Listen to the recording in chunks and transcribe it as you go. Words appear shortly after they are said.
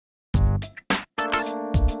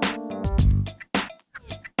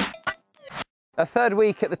A third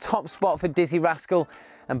week at the top spot for Dizzee Rascal,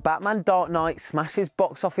 and Batman Dark Knight smashes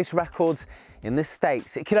box office records in the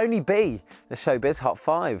States. It could only be the Showbiz Hot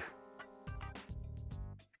 5.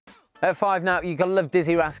 At 5 now, you've got to love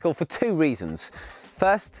Dizzee Rascal for two reasons.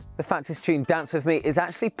 First, the fact his tune Dance With Me is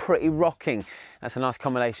actually pretty rocking. That's a nice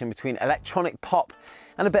combination between electronic pop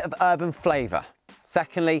and a bit of urban flavour.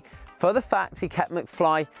 Secondly, for the fact he kept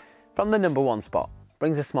McFly from the #1 spot.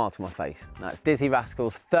 Brings a smile to my face. That's Dizzee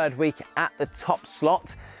Rascal's third week at the top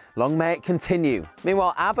slot. Long may it continue.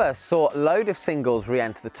 Meanwhile, ABBA saw a load of singles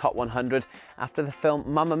re-enter the top 100 after the film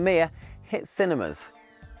Mamma Mia hit cinemas.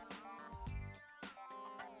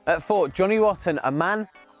 At 4, Johnny Rotten, a man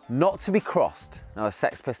not to be crossed. Now, the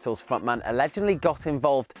Sex Pistols frontman allegedly got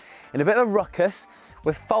involved in a bit of a ruckus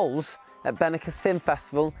with Foals at Benicassim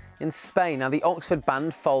Festival in Spain. Now, the Oxford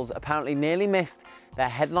band Foals apparently nearly missed their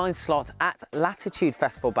headline slot at Latitude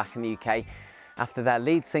Festival back in the UK after their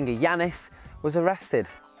lead singer Yanis was arrested.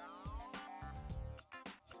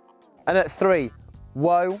 And at 3,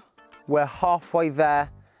 Whoa, we're halfway there.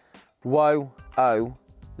 Whoa, oh,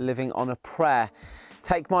 living on a prayer.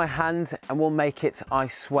 Take my hand and we'll make it, I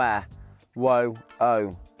swear. Whoa,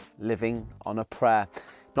 oh, living on a prayer.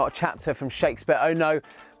 Not a chapter from Shakespeare, oh no,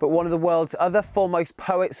 but one of the world's other foremost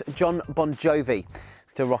poets, Jon Bon Jovi.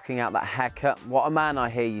 Still rocking out that haircut. What a man, I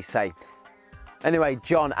hear you say. Anyway,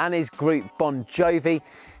 John and his group Bon Jovi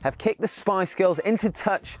have kicked the Spice Girls into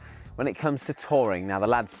touch when it comes to touring. Now, the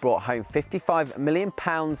lads brought home £55 million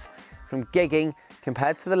from gigging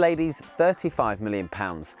compared to the ladies' £35 million.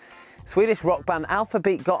 Swedish rock band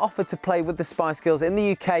Alphabet got offered to play with the Spice Girls in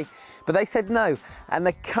the UK, but they said no, and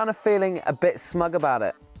they're kind of feeling a bit smug about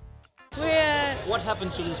it. What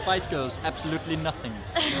happened to the Spice Girls? Absolutely nothing.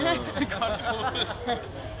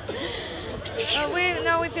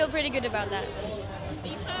 We feel pretty good about that. Are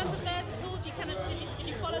you fans of theirs at all? Did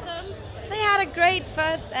you follow them? They had a great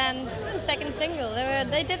first and second single.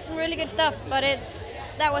 They did some really good stuff, but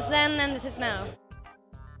that was then and this is now.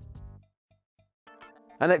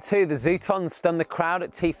 And at 2, the Zootons stunned the crowd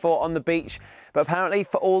at T4 on the beach, but apparently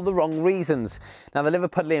for all the wrong reasons. Now, the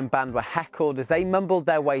Liverpudlian band were heckled as they mumbled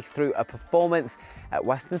their way through a performance at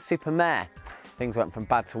Weston-super-Mare. Things went from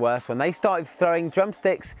bad to worse when they started throwing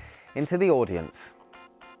drumsticks into the audience.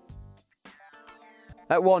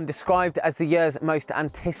 At 1, described as the year's most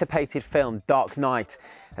anticipated film, Dark Knight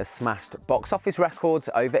has smashed box office records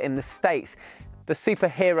over in the States. The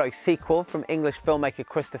superhero sequel from English filmmaker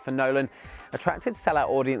Christopher Nolan attracted sellout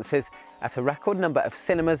audiences at a record number of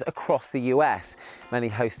cinemas across the US. Many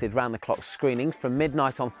hosted round-the-clock screenings from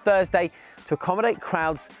midnight on Thursday to accommodate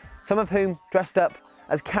crowds, some of whom dressed up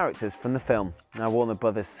as characters from the film. Now, Warner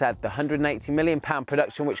Brothers said the £180 million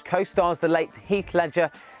production, which co-stars the late Heath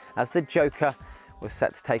Ledger as the Joker, was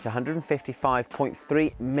set to take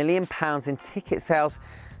 £155.3 million in ticket sales,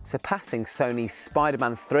 surpassing Sony's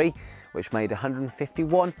Spider-Man 3, which made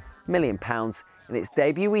 £151 million in its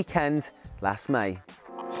debut weekend last May.